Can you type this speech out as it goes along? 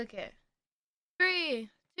Okay. Three,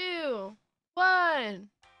 two, one.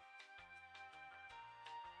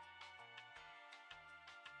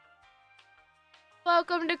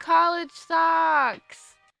 Welcome to College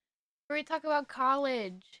Socks, where we talk about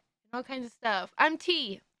college and all kinds of stuff. I'm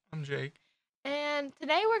T, I'm Jake. and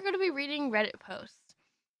today we're going to be reading Reddit posts.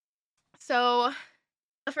 So,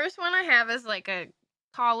 the first one I have is like a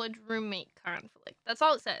college roommate conflict. That's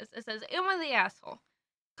all it says. It says, "Am I the asshole?"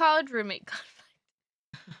 College roommate conflict.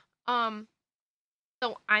 Um,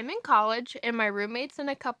 so I'm in college, and my roommates and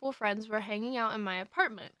a couple friends were hanging out in my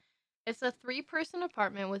apartment. It's a 3-person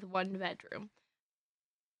apartment with 1 bedroom.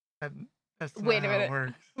 That, that's not Wait a how it minute.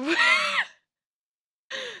 works.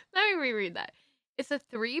 Let me reread that. It's a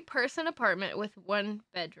 3-person apartment with 1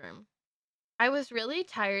 bedroom. I was really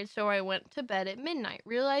tired, so I went to bed at midnight,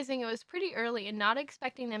 realizing it was pretty early and not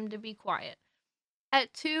expecting them to be quiet.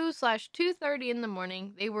 At 2/2:30 in the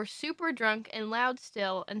morning, they were super drunk and loud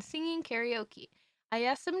still and singing karaoke. I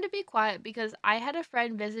asked them to be quiet because I had a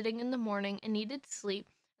friend visiting in the morning and needed to sleep,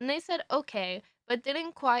 and they said okay, but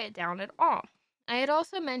didn't quiet down at all. I had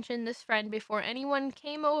also mentioned this friend before anyone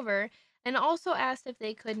came over and also asked if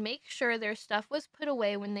they could make sure their stuff was put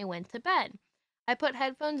away when they went to bed. I put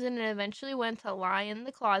headphones in and eventually went to lie in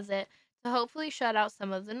the closet to hopefully shut out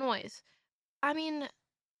some of the noise. I mean,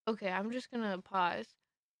 okay, I'm just gonna pause.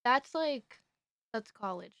 That's like, that's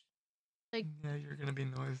college. Like, Yeah, you're gonna be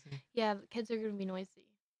noisy. yeah, the kids are gonna be noisy.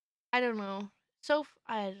 I don't know.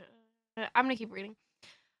 I'm gonna keep reading.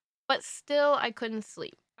 But still, I couldn't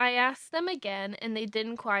sleep. I asked them again, and they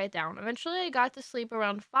didn't quiet down. Eventually, I got to sleep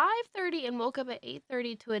around 5:30 and woke up at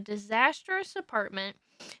 8:30 to a disastrous apartment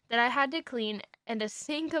that I had to clean and a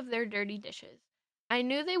sink of their dirty dishes. I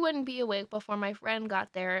knew they wouldn't be awake before my friend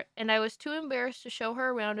got there, and I was too embarrassed to show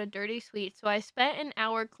her around a dirty suite, so I spent an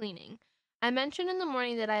hour cleaning. I mentioned in the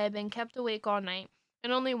morning that I had been kept awake all night,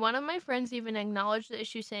 and only one of my friends even acknowledged the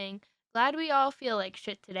issue, saying, "Glad we all feel like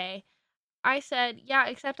shit today." I said, "Yeah,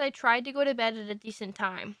 except I tried to go to bed at a decent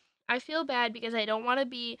time." I feel bad because I don't want to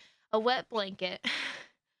be a wet blanket.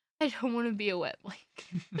 I don't want to be a wet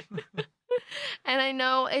blanket. And I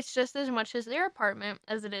know it's just as much as their apartment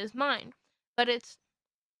as it is mine. But it's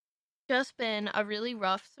just been a really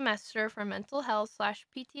rough semester for mental health slash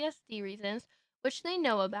PTSD reasons, which they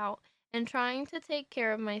know about, and trying to take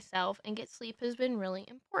care of myself and get sleep has been really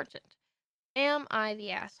important. Am I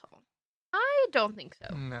the asshole? I don't think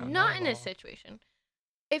so. No, not Not at in this all. situation.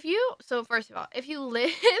 So first of all, if you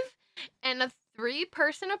live in a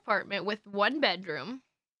 3-person apartment with 1 bedroom,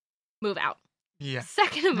 move out. Yeah.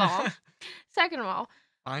 Second of all, second of all,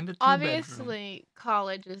 Find a 2 bedroom. obviously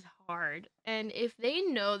college is hard. And if they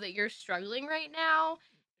know that you're struggling right now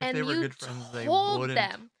If they and were you good friends, they told wouldn't.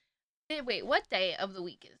 them, wait, what day of the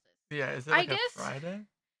week is this? Yeah, is it I like a guess Friday?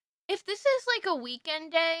 if this is like a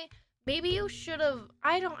weekend day, maybe you should have.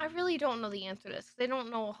 I really don't know the answer to this 'cause I don't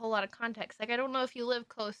know a whole lot of context. Like, I don't know if you live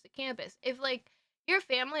close to campus. If, like, your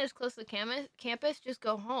family is close to campus, just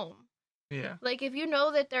go home. Yeah. Like, if you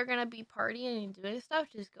know that they're gonna be partying and doing stuff,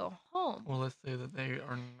 just go home. Well, let's say that they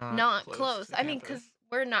are not Not close close. to I mean, because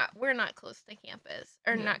campus. we're not close to campus.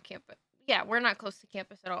 Or Yeah. not campus. Yeah, we're not close to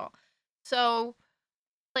campus at all. So,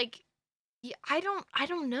 like, yeah, I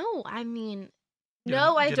don't know. I mean,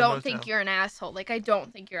 no, I Get a don't think motel. you're an asshole. Like, I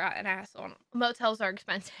don't think you're an asshole. Motels are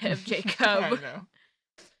expensive, I Jacob.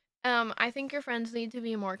 know. I think your friends need to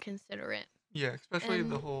be more considerate. Yeah, especially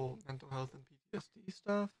the And whole mental health and PTSD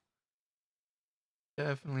stuff.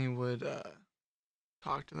 Definitely would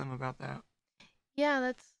talk to them about that.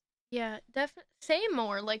 yeah, definitely say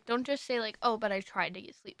more. Like, don't just say like, "Oh, but I tried to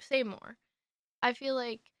get sleep." Say more. I feel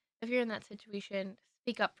like if you're in that situation,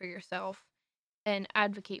 speak up for yourself and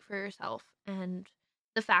advocate for yourself. And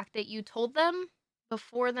the fact that you told them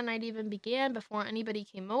before the night even began, before anybody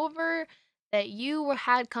came over, that you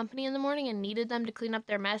had company in the morning and needed them to clean up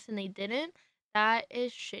their mess and they didn't, that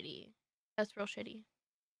is shitty. That's real shitty.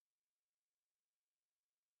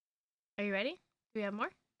 Are you ready? Do we have more?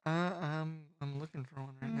 I'm looking for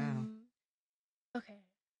one right now. Mm, okay.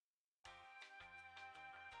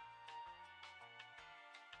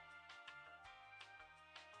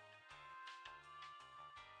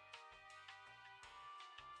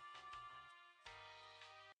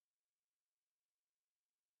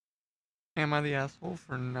 Am I the asshole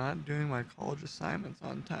for not doing my college assignments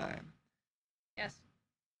on time? Yes.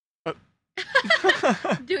 Uh,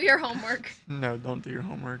 Do your homework. no, don't do your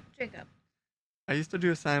homework. Jacob. I used to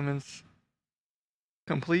do assignments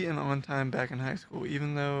complete and on time back in high school,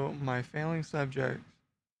 even though my failing subjects,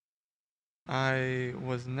 I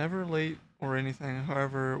was never late or anything.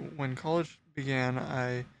 However, when college began,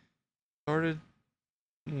 I started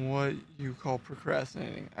what you call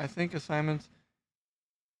procrastinating. I think assignments.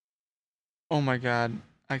 Oh my god,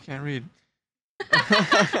 I can't read.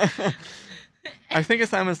 I think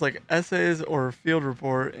assignments like essays or field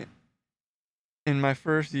report in my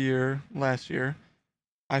first year, last year,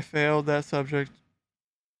 I failed that subject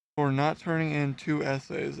for not turning in 2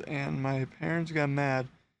 essays, and my parents got mad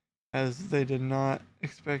as they did not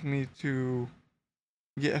expect me to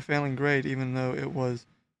get a failing grade, even though it was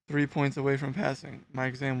 3 points away from passing. My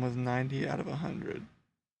exam was 90 out of 100.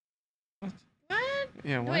 What? What?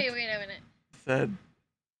 Yeah, what? Wait a minute. Said,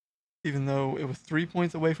 even though it was 3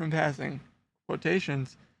 points away from passing,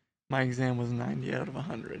 quotations, my exam was 90 out of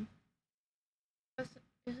 100.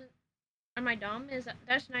 Am I dumb?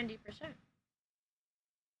 That's 90%?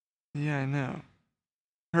 Yeah, I know.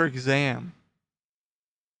 Her exam,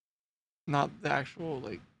 not the actual,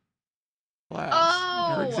 like,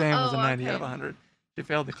 class. Her exam was a 90 out of Okay. 100. She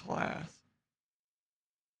failed the class.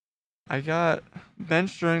 I got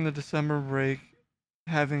benched during the December break,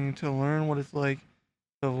 having to learn what it's like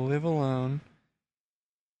to live alone.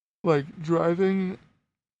 Like driving.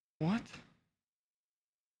 What?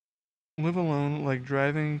 Live alone, like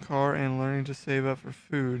driving car and learning to save up for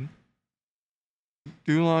food,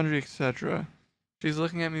 do laundry, etc. She's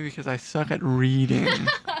looking at me because I suck at reading.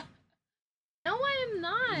 No, I am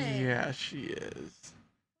not. Yeah, she is.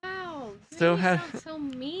 Wow. You Still make me had. sound so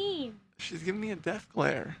mean. She's giving me a death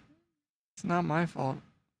glare. It's not my fault.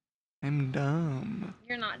 I'm dumb.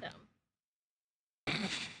 You're not dumb.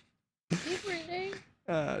 Keep reading.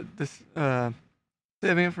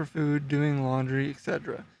 Saving up for food, doing laundry,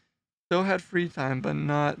 etc. Still had free time, but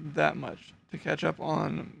not that much to catch up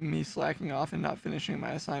on me slacking off and not finishing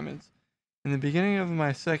my assignments. In the beginning of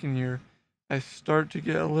my second year, I start to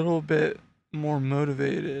get a little bit more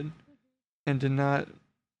motivated and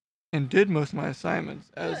did most of my assignments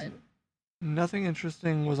as Good. nothing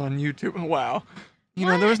interesting was on YouTube. Wow. You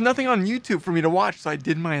know, there was nothing on YouTube for me to watch, so I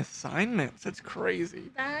did my assignments. That's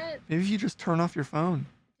crazy. Maybe if you just turn off your phone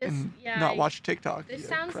and not watch TikTok. This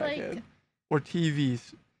sounds like or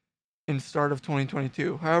TVs in start of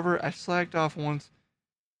 2022. However, I slacked off once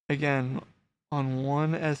again on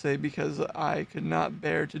one essay because I could not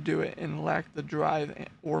bear to do it and lacked the drive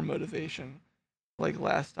or motivation like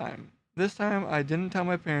last time. This time I didn't tell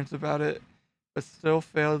my parents about it, but still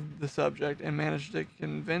failed the subject and managed to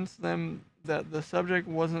convince them that the subject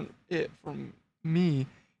wasn't it for me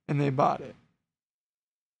and they bought it.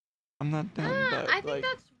 I'm not dumb, but I think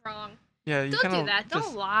that's wrong. Yeah, you Don't do that.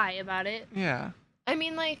 Don't lie about it. Yeah. I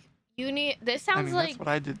mean, like, this sounds like. That's what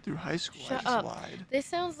I did through high school. Shut I just up. lied. This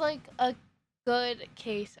sounds like a good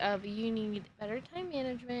case of you need better time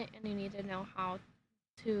management and you need to know how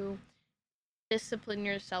to discipline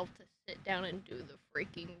yourself to sit down and do the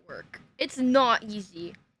freaking work. It's not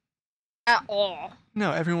easy at all.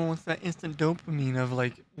 No, everyone wants that instant dopamine of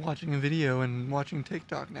like watching a video and watching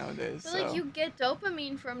TikTok nowadays. But like you get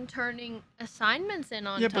dopamine from turning assignments in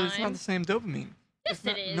on time. Yeah, but it's not the same dopamine. Yes,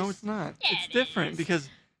 it is. No, it's not. Yeah, it's different because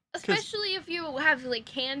especially if you have like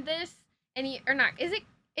Canvas and you or not. Is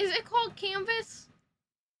it called Canvas?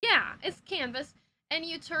 Yeah, it's Canvas. And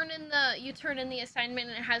you turn in the assignment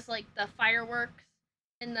and it has like the fireworks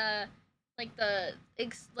and the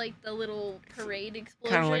little parade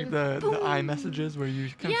explosion. Kind of like the iMessages where you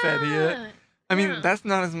confetti it. I mean, that's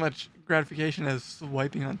not as much gratification as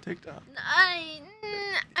swiping on TikTok. I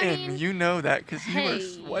and mean, you know that because you were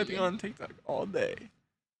swiping on TikTok all day.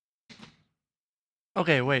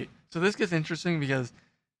 Okay, wait. So this gets interesting because,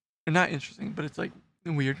 or not interesting, but it's like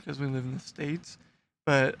weird because we live in the States.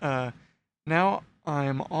 But now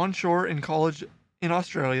I'm onshore in college in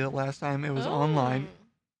Australia. Last time it was online.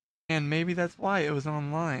 And maybe that's why it was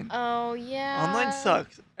online. Oh, yeah. Online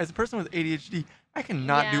sucks. As a person with ADHD, I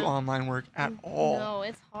cannot do online work at all. No,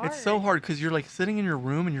 it's hard. It's so hard because you're like sitting in your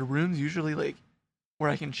room, and your room's usually like where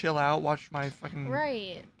I can chill out, watch my fucking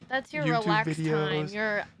right. That's your YouTube relaxed videos. time,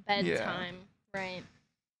 your bedtime. Right.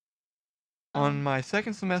 On my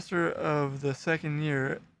second semester of the second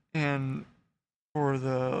year, and for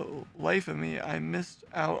the life of me, I missed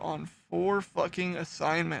out on 4 fucking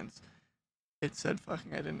assignments. It said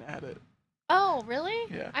fucking, I didn't add it. Oh, really?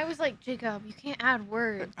 Yeah. I was like, Jacob, you can't add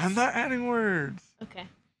words. I'm not adding words. Okay.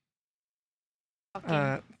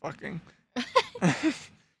 Fucking.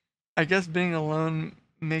 I guess being alone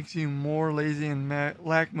makes you more lazy and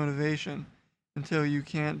lack motivation until you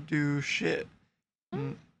can't do shit.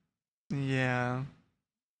 Yeah.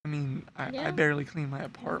 I mean, I barely clean my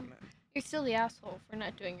apartment. You're still the asshole for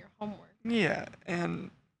not doing your homework. Yeah,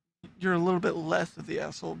 and you're a little bit less of the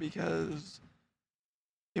asshole because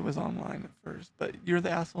it was online at first, but you're the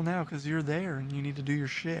asshole now because you're there and you need to do your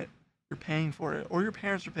shit. you're paying for it, or your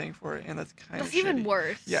parents are paying for it, and that's kind of That's even shitty. Yeah,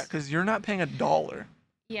 worse. because you're not paying $1 if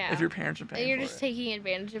Yeah. your parents are And paying you're for just it. taking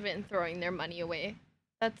advantage of it and throwing their money away.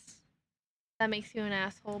 That makes you an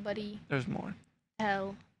asshole, buddy. There's more.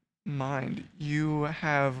 Hell. Mind, you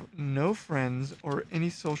have no friends or any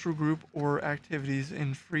social group or activities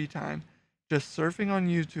in free time. Just surfing on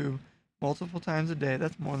YouTube multiple times a day.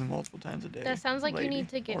 That's more than multiple times a day, That sounds like you lady need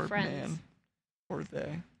to get or friends. man or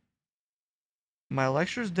they. My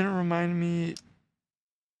lectures didn't remind me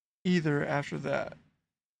either after that.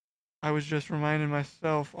 I was just reminding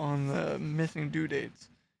myself on the missing due dates.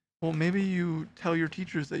 Well, maybe you tell your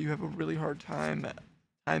teachers that you have a really hard time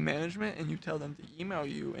management, and you tell them to email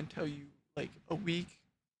you and tell you like a week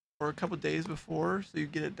or a couple days before so you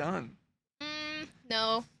get it done.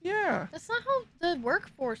 No. Yeah. That's not how the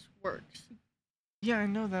workforce works. Yeah, I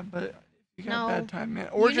know that, but you got No. bad time man,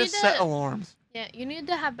 or You just need set to- alarms. Yeah, you need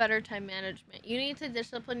to have better time management. You need to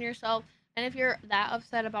discipline yourself. And if you're that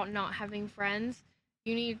upset about not having friends,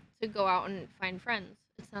 you need to go out and find friends.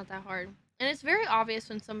 It's not that hard. And it's very obvious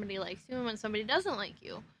when somebody likes you and when somebody doesn't like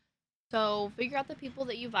you. So figure out the people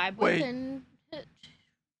that you vibe with Wait. and keep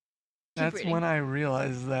That's reading. when I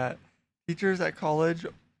realized that teachers at college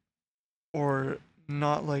or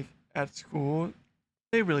not like at school,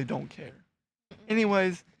 they really don't care.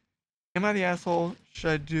 Anyways, am I the asshole?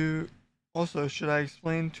 Should I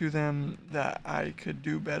explain to them that I could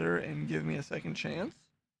do better and give me a second chance?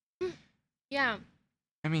 Yeah.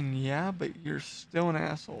 I mean, yeah, but you're still an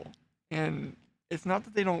asshole. And it's not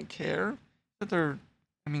that they don't care, that they're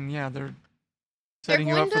setting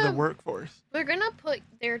you going up for the to- workforce. They're going to put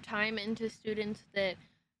their time into students that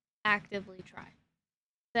actively try.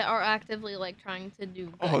 That are actively like trying to do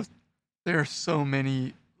good. Oh, there are so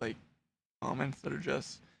many like comments that are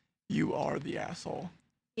just you are the asshole.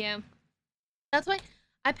 Yeah. That's why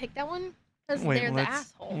I picked that one because they're the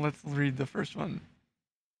asshole. Let's read the first one.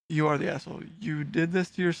 You are the asshole. You did this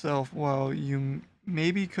to yourself. While you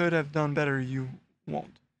maybe could have done better, you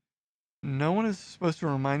won't. No one is supposed to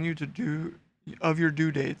remind you of your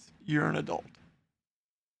due dates. You're an adult.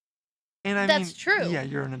 And That's true. Yeah,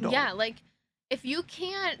 you're an adult. Yeah, like if you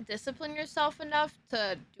can't discipline yourself enough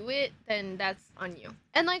to do it, then that's on you.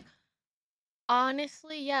 And like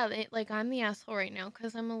honestly, yeah, I'm the asshole right now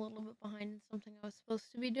because I'm a little bit behind in something I was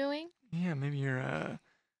supposed to be doing. Yeah, maybe your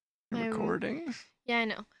recordings. Yeah, I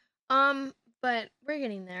know. But we're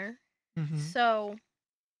getting there. Mm-hmm. So,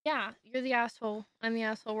 yeah, you're the asshole. I'm the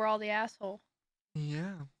asshole. We're all the asshole.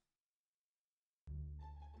 Yeah.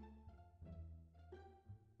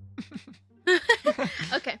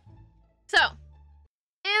 Okay. So,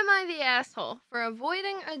 am I the asshole for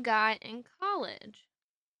avoiding a guy in college?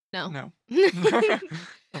 No. No.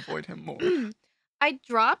 Avoid him more. I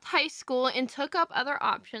dropped high school and took up other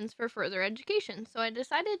options for further education, so I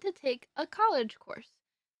decided to take a college course.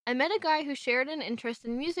 I met a guy who shared an interest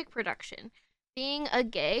in music production. Being a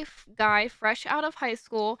gay guy fresh out of high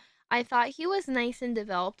school, I thought he was nice and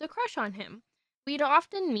developed a crush on him. We'd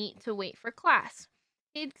often meet to wait for class.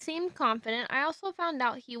 He seemed confident. I also found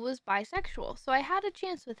out he was bisexual, so I had a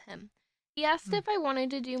chance with him. He asked if I wanted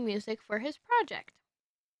to do music for his project.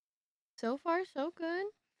 So far, so good.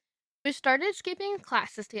 We started skipping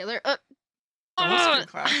classes together. Don't skip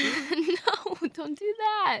classes. No, don't do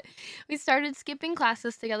that. We started skipping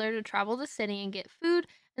classes together to travel the city and get food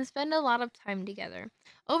and spend a lot of time together.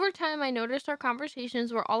 Over time, I noticed our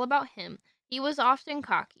conversations were all about him. He was often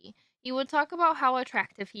cocky. He would talk about how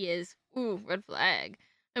attractive he is. Ooh, red flag.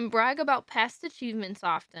 And brag about past achievements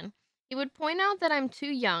often. He would point out that I'm too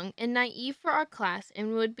young and naive for our class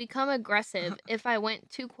and would become aggressive if I went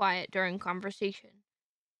too quiet during conversation.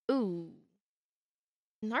 Ooh.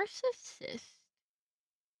 Narcissist.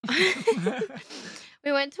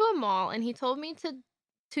 We went to a mall and he told me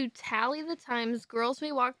to tally the times girls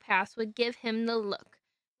we walked past would give him the look,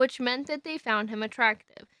 which meant that they found him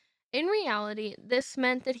attractive. In reality, this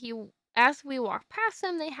meant that as we walked past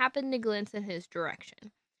him, they happened to glance in his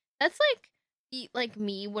direction. That's like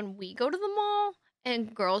me when we go to the mall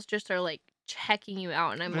and girls just are like checking you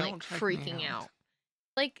out and I'm They like don't check me freaking out. out.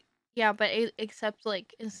 Like, yeah, but except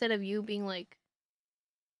like instead of you being like,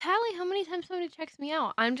 tally how many times somebody checks me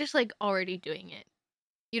out, I'm just like already doing it.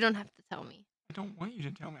 You don't have to tell me. I don't want you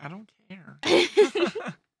to tell me. I don't care.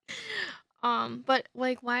 But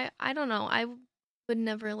like why, I don't know. I would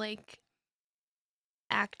never like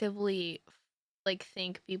actively like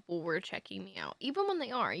think people were checking me out. Even when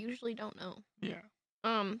they are, I usually don't know. Yeah.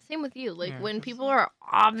 Same with you. Like Yeah, when 'cause, people are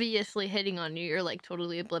obviously hitting on you, you're like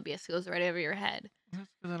totally oblivious. It goes right over your head. That's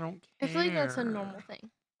because I don't I care. feel like that's a normal thing.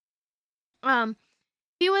 Um,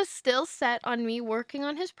 He was still set on me working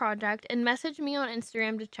on his project and messaged me on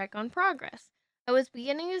Instagram to check on progress. I was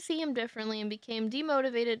beginning to see him differently and became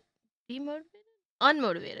demotivated. Demotivated?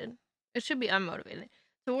 Unmotivated. It should be unmotivated.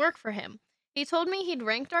 To work for him. He told me he'd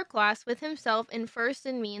ranked our class with himself in first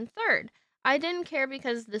and me in third. I didn't care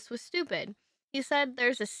because this was stupid. He said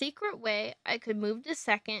there's a secret way I could move to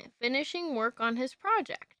second, finishing work on his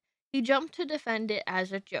project. He jumped to defend it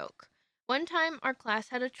as a joke. One time, our class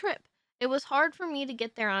had a trip. It was hard for me to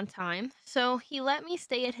get there on time, so he let me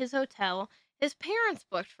stay at his hotel. His parents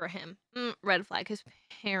booked for him. Red flag. His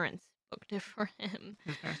parents booked it for him.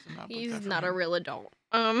 His parents did not book He's that for not a him. real adult.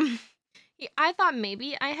 I thought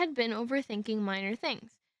maybe I had been overthinking minor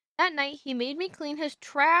things. That night, he made me clean his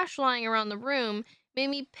trash lying around the room, made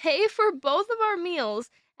me pay for both of our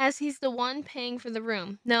meals, as he's the one paying for the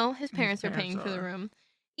room. No, his His parents are parents paying for the are. room.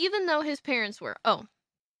 Even though his parents were. Oh,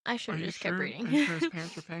 I should Are have you just kept sure? reading. Are you sure his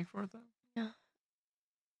parents are paying for it though? Yeah.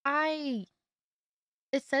 I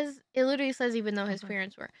it literally says even though his Okay.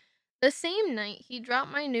 parents were. The same night, he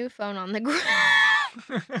dropped my new phone on the ground.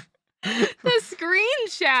 The screen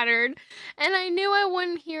shattered, and I knew I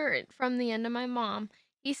wouldn't hear it from the end of my mom.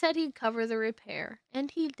 He said he'd cover the repair, and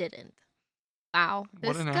he didn't. Wow,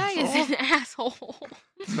 What this an guy is asshole. an asshole.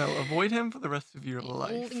 No, avoid him for the rest of your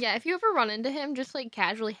life. Yeah, if you ever run into him, just like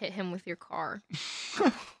casually hit him with your car.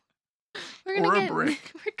 We're Or a gonna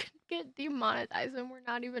brick. we're gonna get demonetized, and we're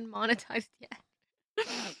not even monetized yet.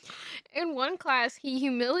 In one class, he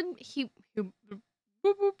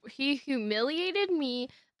humiliated me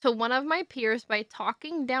to one of my peers by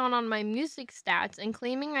talking down on my music stats and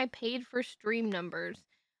claiming I paid for stream numbers.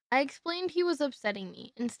 I explained he was upsetting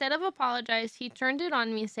me. Instead of apologize, he turned it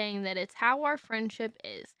on me saying that it's how our friendship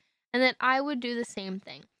is and that I would do the same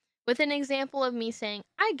thing. With an example of me saying,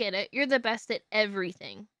 "I get it, you're the best at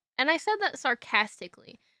everything." And I said that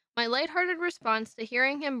sarcastically, my lighthearted response to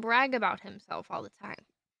hearing him brag about himself all the time.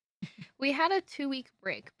 We had a 2-week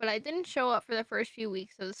break, but I didn't show up for the first few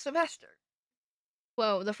weeks of the semester.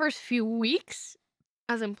 Whoa, the first few weeks?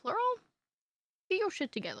 As in plural? Get your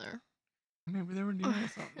shit together. Maybe they were dealing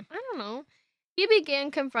with something. I don't know. He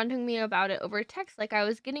began confronting me about it over text like I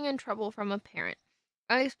was getting in trouble from a parent.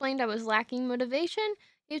 I explained I was lacking motivation.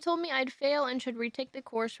 He told me I'd fail and should retake the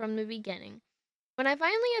course from the beginning. When I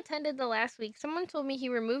finally attended the last week, someone told me he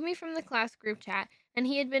removed me from the class group chat and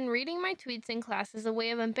he had been reading my tweets in class as a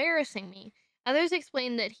way of embarrassing me. Others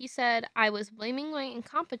explained that he said I was blaming my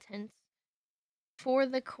incompetence for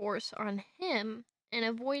the course on him and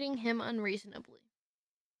avoiding him unreasonably.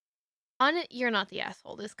 On it, you're not the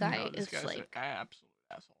asshole. This guy No, this is guy's an like, absolute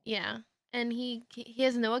asshole. yeah, and he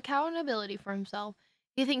has no accountability for himself.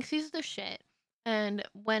 He thinks he's the shit, and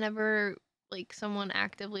whenever like someone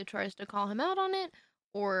actively tries to call him out on it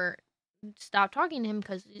or stop talking to him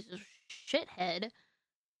because he's a shithead,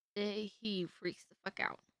 he freaks the fuck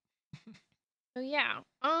out. So yeah,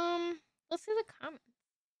 let's see the comments.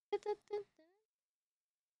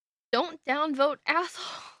 Don't downvote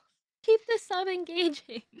assholes. Keep the sub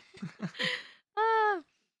engaging.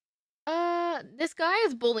 uh, this guy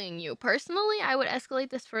is bullying you. Personally, I would escalate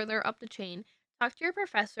this further up the chain. Talk to your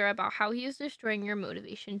professor about how he is destroying your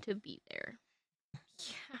motivation to be there.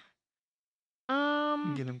 Yeah.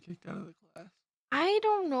 Get him kicked out of the class. I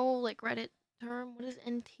don't know, like Reddit term. What is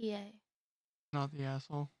NTA? Not the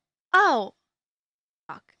asshole. Oh,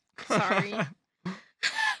 fuck. Sorry.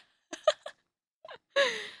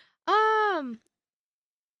 um.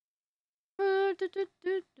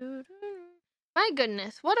 My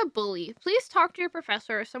goodness, what a bully. Please talk to your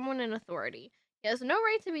professor or someone in authority. He has no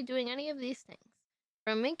right to be doing any of these things.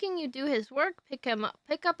 From making you do his work, pick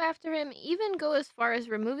up after him, even go as far as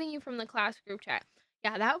removing you from the class group chat.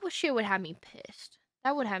 Yeah, shit would have me pissed.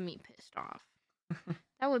 That would have me pissed off.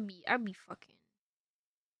 I'd be fucking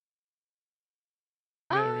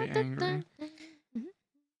Very angry.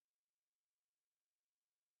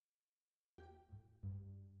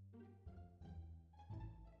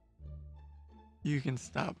 You can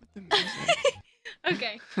stop with the music.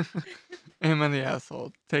 Okay. Am I the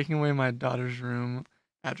asshole? Taking away my daughter's room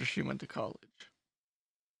after she went to college.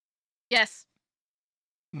 Yes.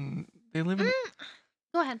 They live in.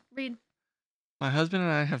 Go ahead, read. My husband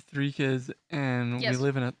and I have 3 kids, and we Yes.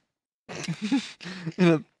 live in a in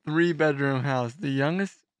a 3-bedroom house. The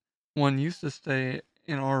youngest one used to stay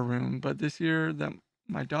in our room, but this year that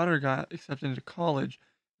my daughter got accepted into college,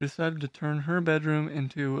 we decided to turn her bedroom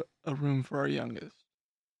into a room for our youngest.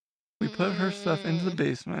 We put her stuff into the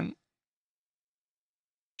basement.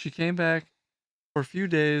 She came back for a few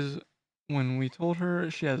days. When we told her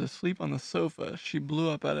she had to sleep on the sofa, she blew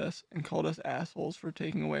up at us and called us assholes for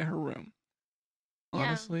taking away her room. Yeah.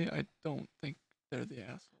 Honestly, I don't think they're the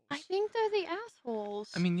I assholes. think they're the I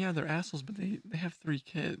assholes. mean, yeah, they're assholes, but they have 3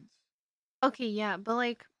 kids, Okay, yeah, but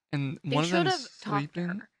like and they one of should them's have talked to sleeping.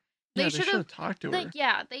 her. Yeah, They they should should have have talked to like her.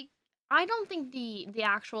 yeah, they I don't think the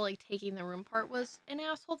actual like taking the room part was an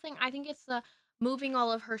asshole thing. I think it's the moving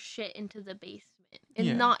all of her shit into the basement and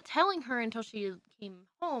Yeah. not telling her until she came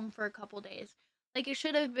home for a couple days. Like it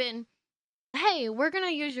should have been, "Hey, we're going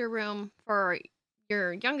to use your room for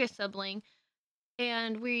your youngest sibling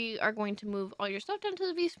and we are going to move all your stuff down to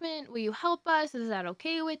the basement. Will you help us? Is that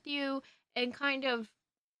okay with you?" And kind of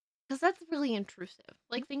because that's really intrusive.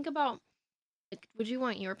 Like think about like, would you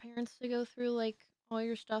want your parents to go through like all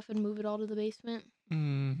your stuff and move it all to the basement?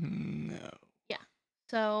 No. Yeah.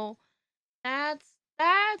 So that's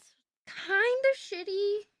kind of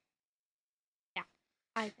shitty. Yeah,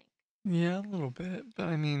 I think. Yeah, a little bit, but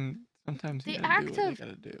I mean, sometimes you The gotta do act what they of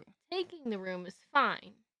gotta do. taking the room is fine.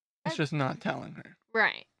 It's That's just not telling her.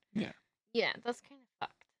 right. Yeah. Yeah, that's kind of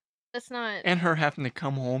fucked. That's not And her having to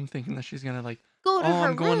come home thinking that she's gonna like, go to oh, her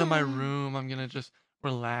I'm going to my room. room. I'm gonna just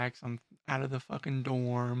relax. I'm out of the fucking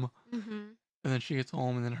dorm. Mhm. And then she gets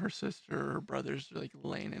home, and then her sister or her brother's like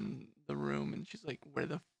laying in the room, and she's like, "Where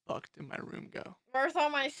the fuck did my room go? Where's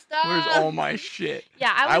all my Where's stuff? all my shit?"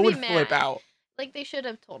 Yeah, I I would be would flip mad. out. Like they should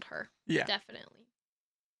have told her. Yeah. Definitely.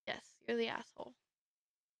 Yes, you're the asshole.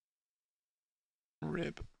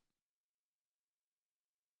 Rip.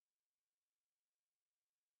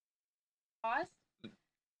 Pause.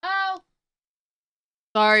 Oh.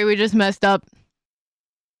 Sorry, we just messed up.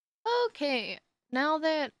 Okay, now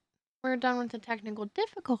that we're done with the technical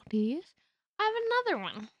difficulties, I have another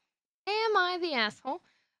one. Am I the asshole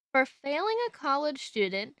for failing a college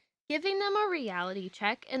student, giving them a reality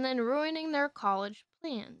check, and then ruining their college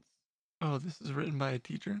plans? Oh, this is written by a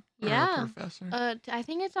teacher or a Yeah. professor. I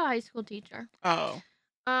think it's a high school teacher. Oh.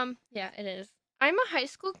 Yeah, it is. I'm a high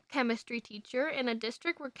school chemistry teacher in a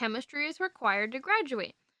district where chemistry is required to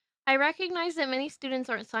graduate. I recognize that many students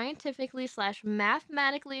aren't scientifically slash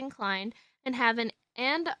mathematically inclined and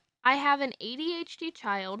I have an ADHD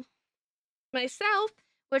child myself,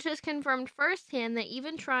 which has confirmed firsthand that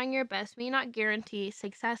even trying your best may not guarantee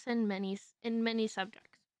success in many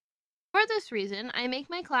subjects. For this reason, I make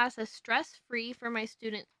my class as stress-free for my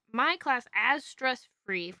students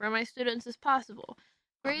as possible.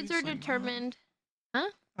 Grades are Obviously not. determined. Huh?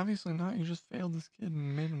 Obviously not. You just failed this kid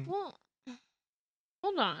and made him. Well,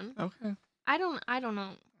 hold on. Okay. I don't know. I don't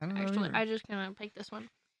know Actually, either. I just gonna pick this one.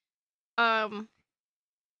 Um,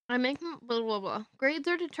 I make blah blah blah. Grades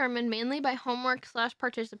are determined mainly by homework slash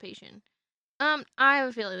participation. I have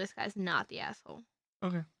a feeling this guy's not the asshole.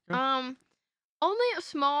 Okay. Go. Only a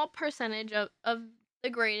small percentage of the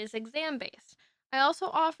grade is exam based. I also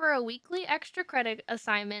offer a weekly extra credit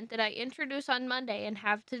assignment that I introduce on Monday and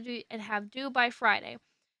have due by Friday.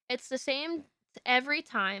 It's the same every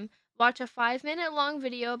time. Watch a 5-minute long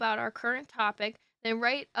video about our current topic, then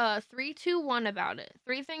write a 3-2-1 about it.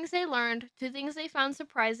 3 things they learned, 2 things they found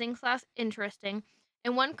surprising slash interesting,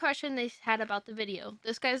 and 1 question they had about the video.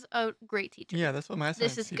 This guy's a great teacher. Yeah, that's what my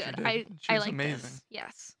This science is teacher good. did. She I was like amazing. this.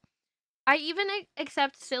 Yes. I even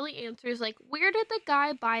accept silly answers like, "Where did the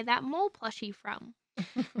guy buy that mole plushie from?"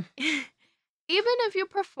 Even if you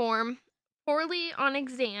perform poorly on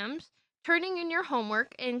exams, turning in your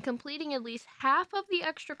homework and completing at least half of the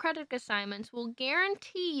extra credit assignments will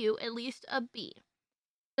guarantee you at least a B.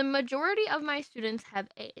 The majority of my students have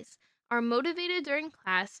A's, are motivated during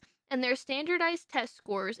class, and their standardized test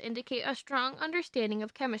scores indicate a strong understanding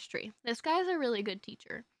of chemistry. This guy's a really good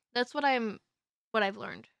teacher. That's what I've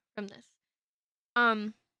learned from this.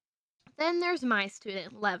 Um, then there's my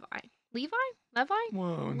student, Levi. Levi? Levi?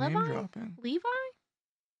 Whoa, name Levi? dropping. Levi?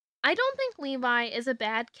 I don't think Levi is a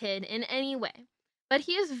bad kid in any way, but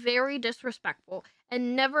he is very disrespectful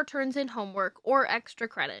and never turns in homework or extra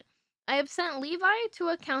credit. I have sent Levi to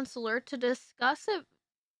a counselor to discuss it.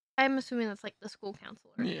 I'm assuming that's like the school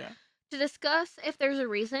counselor. Yeah. To discuss if there's a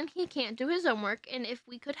reason he can't do his homework and if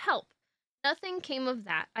we could help. Nothing came of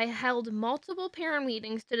that. I held multiple parent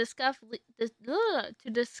meetings to discuss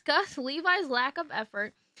Levi's lack of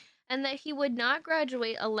effort and that he would not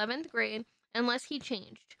graduate 11th grade unless he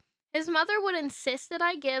changed. His mother would insist that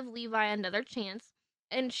I give Levi another chance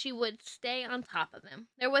and she would stay on top of him.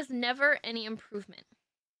 There was never any improvement.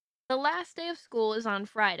 The last day of school is on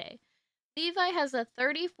Friday. Levi has a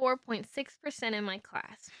 34.6% in my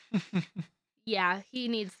class. Yeah, he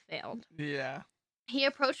needs failed. Yeah. He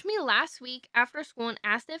approached me last week after school and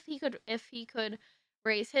asked if he could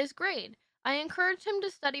raise his grade. I encouraged him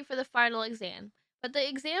to study for the final exam, but the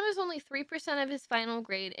exam is only 3% of his final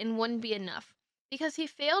grade and wouldn't be enough. Because he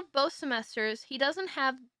failed both semesters, he doesn't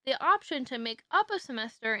have the option to make up a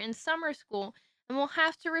semester in summer school and will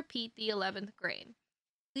have to repeat the 11th grade.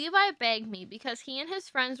 Levi begged me because he and his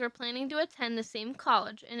friends were planning to attend the same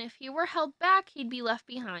college, and if he were held back, he'd be left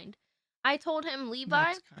behind. I told him, Levi,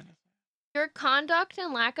 That's kind of. your conduct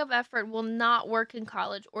and lack of effort will not work in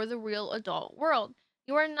college or the real adult world.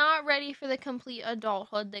 You are not ready for the complete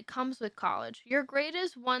adulthood that comes with college. Your grade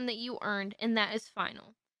is one that you earned, and that is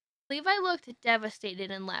final. Levi looked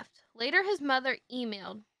devastated and left. Later, his mother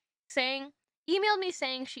emailed me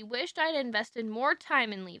saying she wished I'd invested more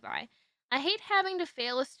time in Levi. I hate having to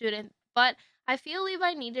fail a student, but I feel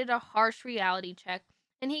Levi needed a harsh reality check,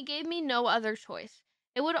 and he gave me no other choice.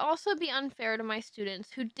 It would also be unfair to my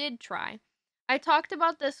students who did try. I talked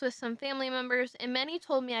about this with some family members, and many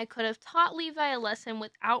told me I could have taught Levi a lesson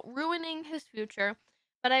without ruining his future,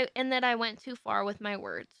 and that I went too far with my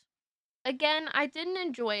words. Again, I didn't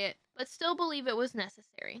enjoy it, but still believe it was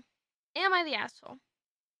necessary. Am I the asshole?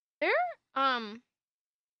 There, um,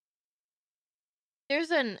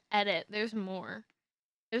 there's an edit. There's more.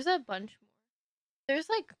 There's a bunch more. There's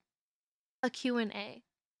like a Q&A.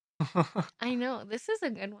 I know, this is a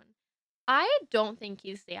good one. I don't think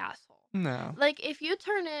he's the asshole. No. Like, if you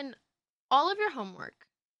turn in all of your homework,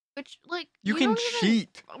 which, like, You can don't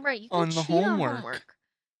cheat right, you can on the cheat on homework. homework.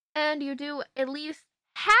 And you do at least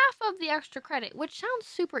half of the extra credit, which sounds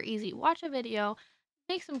super easy. Watch a video,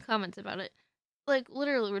 make some comments about it. Like,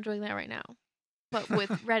 literally, we're doing that right now, but with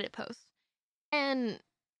Reddit posts. And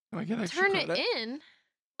Do I get extra turn credit? it in.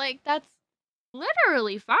 Like, that's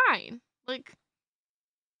literally fine. Like,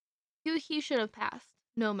 he should have passed,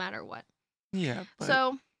 no matter what. Yeah, but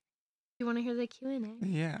So, you want to hear the Q&A?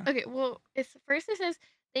 yeah. Okay, well, first it says,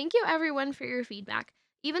 thank you everyone for your feedback.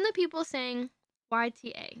 Even the people saying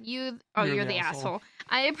YTA, you're the asshole.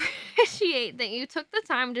 I appreciate that you took the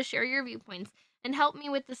time to share your viewpoints and help me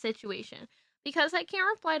with the situation. Because I can't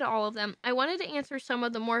reply to all of them, I wanted to answer some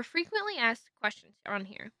of the more frequently asked questions on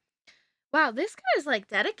here. Wow, this guy is like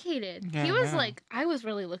dedicated. Yeah, He I was know. like, I was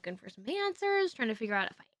really looking for some answers, trying to figure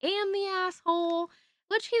out if I am the asshole,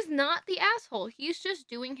 which he's not the asshole. He's just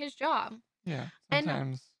doing his job. Yeah, And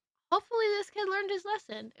sometimes. hopefully this kid learned his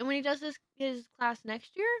lesson. And when he does his class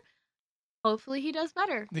next year, hopefully he does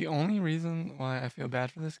better. The only reason why I feel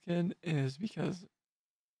bad for this kid is because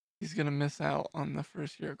he's gonna miss out on the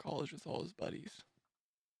first year of college with all his buddies.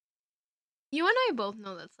 You and I both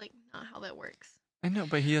know that's like not how that works. I know,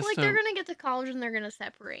 but he has Like to. they're gonna get to college and they're gonna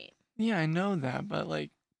separate. Yeah, I know that, but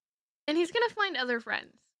like, And he's gonna find other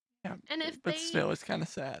friends. yeah. And if But they still, it's kind of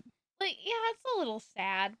sad. like, yeah, it's a little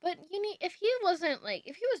sad, but if he wasn't like,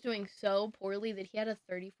 if he was doing so poorly that he had a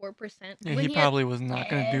 34%, Yeah, when he he had probably was not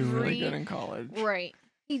gonna do really good every in college. right,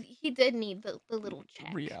 he did need the little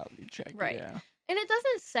check, Reality check. right? Yeah. And it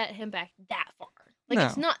doesn't set him back that far. Like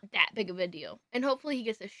it's No. not that big of a deal, and hopefully he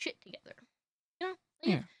gets his shit together. You know?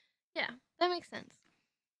 Like, yeah, that makes sense.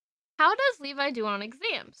 How does Levi do on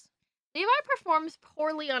exams? Levi performs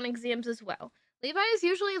poorly on exams as well. Levi is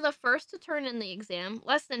usually the first to turn in the exam,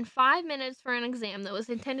 less than 5 minutes for an exam that was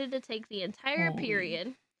intended to take the entire Holy.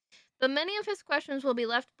 period. But many of his questions will be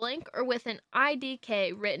left blank or with an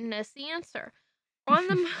IDK written as the answer. On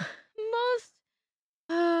the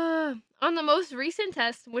on the most recent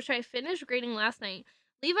test, which I finished grading last night,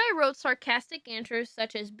 Levi wrote sarcastic answers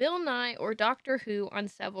such as Bill Nye or Doctor Who on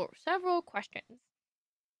several questions.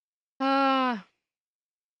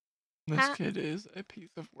 This kid is a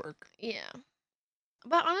piece of work. Yeah.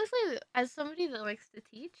 But honestly, as somebody that likes to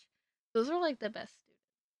teach, those are like the best students.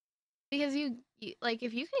 Because you like,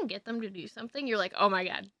 if you can get them to do something, you're like, oh my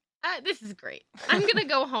god, this is great. I'm gonna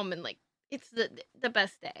go home and like, it's the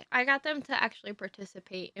best day. I got them to actually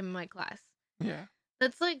participate in my class. Yeah.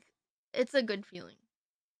 That's like, it's a good feeling.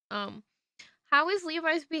 How is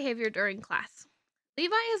Levi's behavior during class?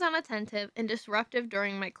 Levi is unattentive and disruptive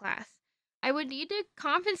during my class. I would need to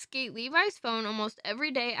confiscate Levi's phone almost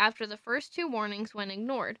every day after the first 2 warnings when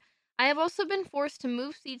ignored. I have also been forced to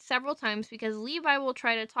move seats several times because Levi will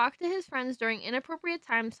try to talk to his friends during inappropriate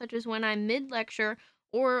times, such as when I'm mid-lecture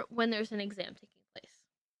or when there's an exam taking place.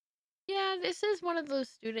 Yeah, this is one of those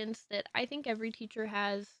students that I think every teacher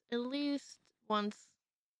has at least once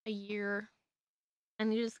a year,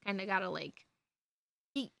 and you just kind of gotta like.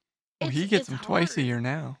 He gets them twice a hard. year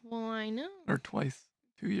now. Well, I know. Or twice.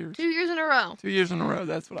 2 years. 2 years in a row. 2 years in a row.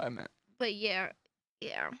 That's what I meant. But yeah.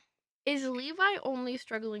 Is Levi only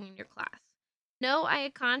struggling in your class? No, I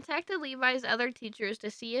had contacted Levi's other teachers to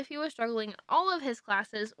see if he was struggling in all of his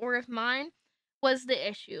classes or if mine was the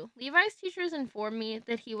issue. Levi's teachers informed me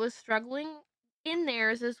that he was struggling in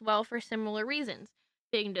theirs as well for similar reasons.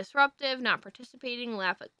 Being disruptive, not participating,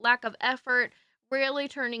 lack of effort, rarely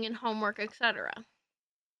turning in homework, etc.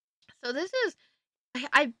 So this is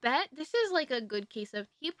I bet this is like a good case of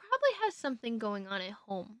he probably has something going on at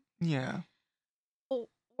home. Yeah. Or,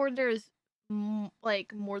 or there's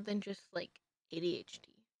like more than just like ADHD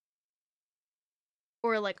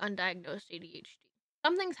or like undiagnosed ADHD.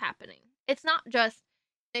 Something's happening. It's not just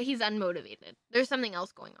that he's unmotivated. There's something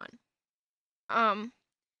else going on. Um,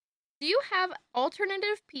 do you have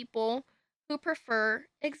alternative people who prefer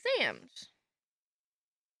exams?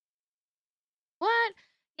 What?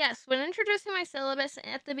 Yes, when introducing my syllabus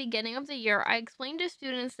at the beginning of the year, I explained to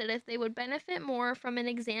students that if they would benefit more from an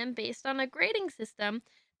exam based on a grading system,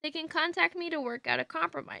 they can contact me to work out a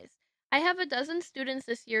compromise. I have a dozen students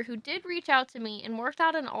this year who did reach out to me and worked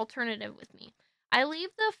out an alternative with me. I leave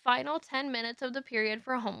the final 10 minutes of the period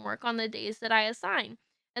for homework on the days that I assign,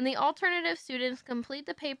 and the alternative students complete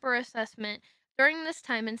the paper assessment during this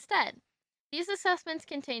time instead. These assessments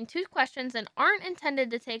contain two questions and aren't intended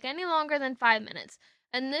to take any longer than 5 minutes,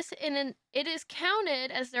 and it is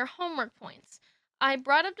counted as their homework points. I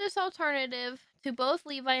brought up this alternative to both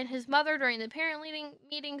Levi and his mother during the parent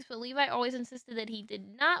meetings, but Levi always insisted that he did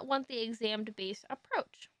not want the exam based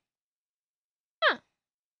approach. Huh,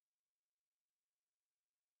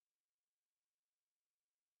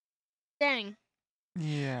 dang.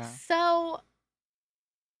 Yeah. So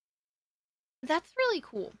that's really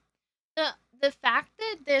cool. The fact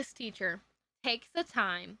that this teacher takes the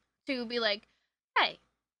time to be like, hey,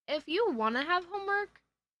 if you want to have homework,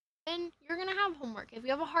 then you're gonna have homework. If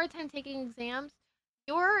you have a hard time taking exams,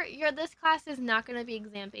 your this class is not gonna be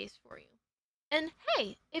exam based for you. And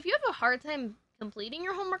hey, if you have a hard time completing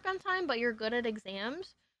your homework on time, but you're good at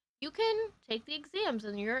exams, you can take the exams,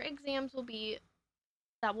 and your exams will be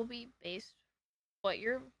based what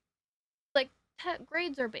your like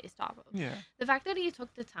grades are based off of. Yeah. The fact that he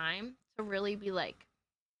took the time to really be like,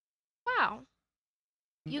 wow,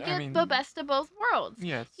 you I get the mean, best of both worlds.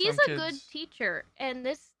 yeah, He's some a good kids. teacher, and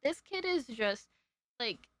this kid is just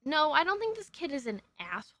like, no, I don't think this kid is an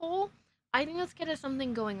asshole. I think this kid has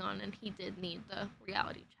something going on, and he did need the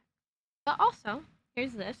reality check. But also,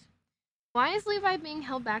 here's this: why is Levi being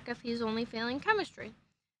held back if he's only failing chemistry?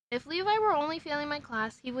 If Levi were only failing my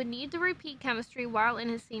class, he would need to repeat chemistry while in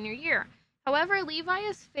his senior year. However, Levi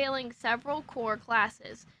is failing several core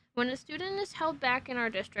classes. When a student is held back in our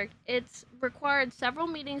district, it's required several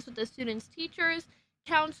meetings with the student's teachers,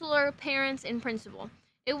 counselor, parents, and principal.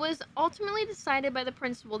 It was ultimately decided by the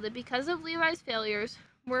principal that because of Levi's failures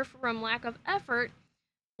were from lack of effort,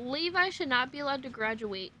 Levi should not be allowed to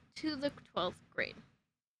graduate to the 12th grade.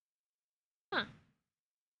 Huh.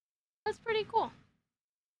 That's pretty cool.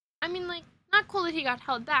 I mean, like, not cool that he got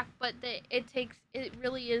held back, but that it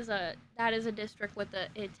really is that is a district with a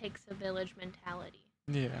it takes a village mentality.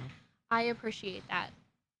 Yeah. I appreciate that.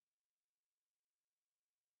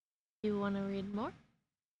 You want to read more?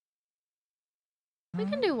 We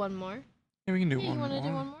can do one more. Yeah, we can do Yeah, one you want to do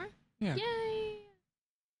more. one more? Yeah. Yay!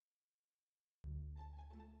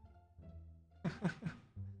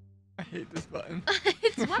 I hate this button.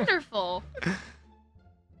 It's wonderful.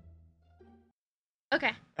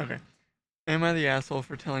 Okay. Okay. Am I the asshole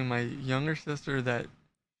for telling my younger sister that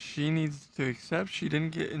she needs to accept she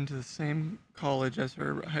didn't get into the same college as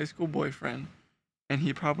her high school boyfriend, and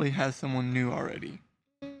he probably has someone new already?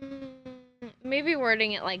 Maybe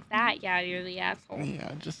wording it like that. Yeah, you're the asshole.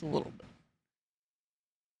 Yeah, just a little bit.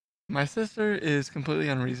 My sister is completely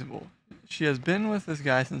unreasonable. She has been with this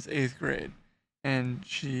guy since 8th grade, and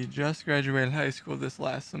she just graduated high school this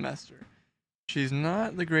last semester. She's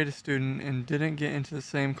not the greatest student and didn't get into the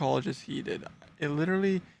same college as he did. It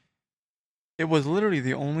was literally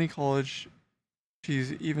the only college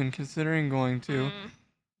she's even considering going to.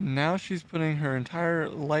 Now she's putting her entire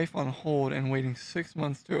life on hold and waiting 6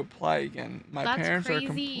 months to apply again. My That's parents are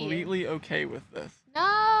crazy. completely okay with this.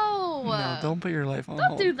 No. No, don't put your life on Don't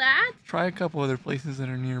hold. do that. Try a couple other places that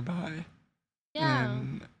are nearby. Yeah.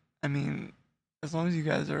 And I mean, as long as you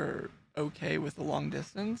guys are okay with the long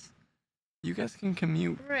distance, you guys can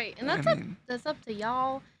commute. Right, and I that's up to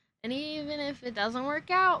y'all. And even if it doesn't work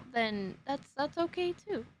out, then that's okay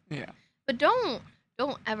too. Yeah. But don't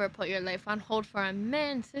ever put your life on hold for a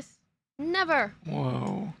man, sis. Never.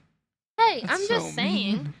 Whoa. Hey, That's I'm just so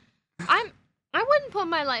saying. mean. I wouldn't put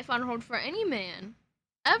my life on hold for any man.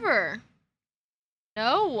 Ever.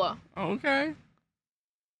 No. Okay.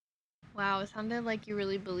 Wow, it sounded like you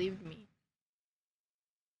really believed me.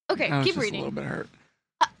 Okay, I was keep just reading. a little bit hurt.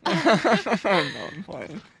 No, I'm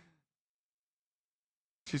playing.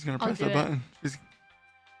 She's gonna I'll press do the it. button. She's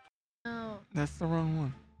No. That's the wrong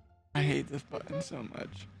one. I hate this button so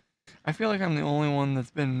much. I feel like I'm the only one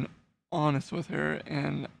that's been honest with her,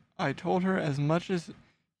 and I told her as much as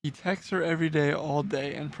he texts her every day, all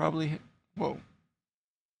day, and probably. Whoa.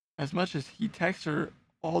 as much as he texts her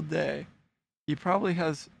all day, he probably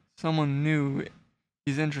has someone new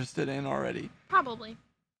he's interested in already. Probably.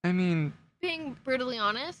 I mean, Being brutally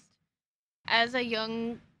honest, as a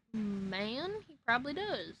young man, he probably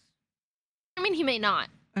does. I mean, he may not.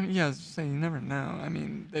 yeah, I was just saying, you never know. I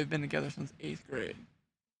mean, they've been together since 8th grade.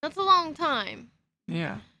 That's a long time.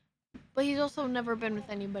 Yeah. But he's also never been with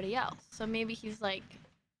anybody else. So maybe he's like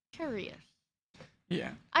curious.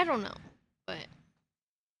 Yeah. I don't know. But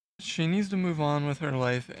She needs to move on with her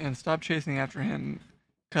life and stop chasing after him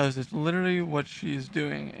because it's literally what she's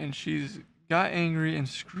doing. And she's got angry and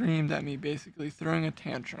screamed at me, basically, throwing a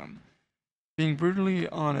tantrum. Being brutally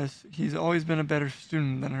honest, he's always been a better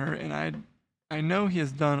student than her, and I know he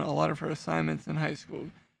has done a lot of her assignments in high school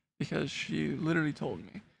because she literally told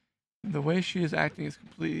me. The way she is acting is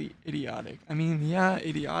completely idiotic. I mean, yeah,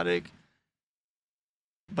 idiotic,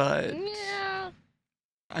 but yeah.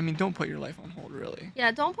 I mean, don't put your life on hold, really.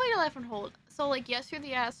 Yeah, don't put your life on hold. So like yes, you're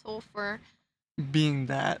the asshole for Being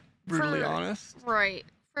that brutally For- honest. right.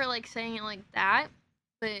 For like saying it like that.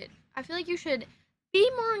 But I feel like you should be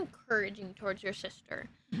more encouraging towards your sister.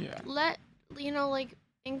 Yeah. Let like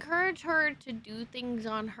encourage her to do things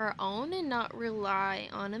on her own and not rely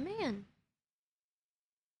on a man.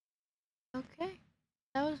 Okay.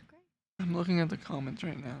 That was great. I'm looking at the comments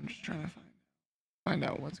right now. I'm just trying to find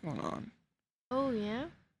out what's going on. Oh yeah.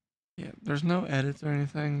 Yeah, there's no edits or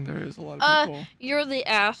anything. There is a lot of people. You're the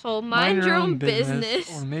asshole. Mind your own business.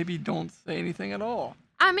 Or maybe don't say anything at all.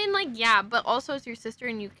 I mean, like, yeah, but also it's your sister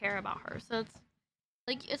and you care about her. So it's,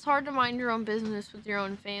 like, it's hard to mind your own business with your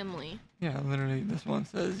own family. Yeah, literally, this one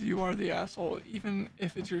says, you are the asshole, even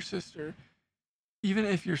if it's your sister. Even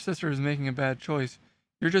if your sister is making a bad choice,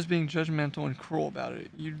 you're just being judgmental and cruel about it.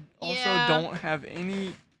 You also Yeah. don't have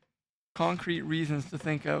any concrete reasons to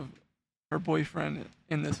think of her boyfriend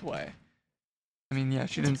in this way. I mean, yeah,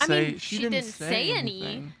 she didn't I say mean, she she didn't didn't say say any.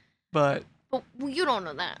 anything, but But you don't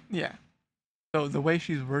know that. yeah. So the way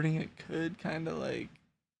she's wording it could kind of like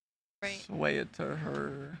Right. sway it to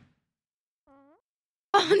her.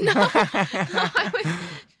 Oh, no. I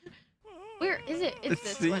was- Where is it? It's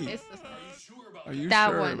Let's this one. see. It's this one. Are you That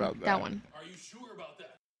sure one. about that? That one.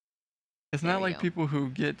 It's There not we like go. people who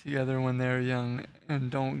get together when they're young and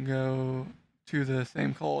don't go to the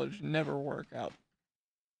same college never work out.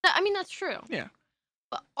 I mean, that's true. Yeah.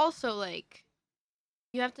 But also, like,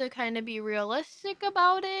 you have to kind of be realistic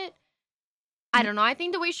about it. I don't know. I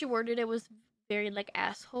think the way she worded it was very, like,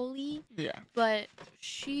 assholey. Yeah. But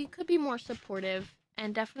she could be more supportive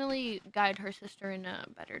and definitely guide her sister in a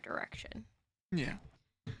better direction. Yeah.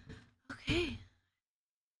 Okay.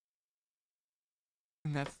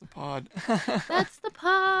 And that's the pod. That's the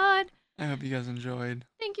pod. I hope you guys enjoyed.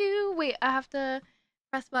 Thank you. Wait, I have to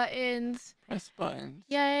press buttons. Press buttons.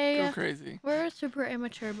 Yay. Go crazy. We're super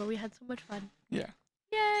immature, but we had so much fun. Yeah.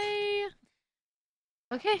 Yay.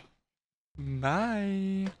 Okay.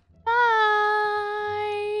 Bye. Bye.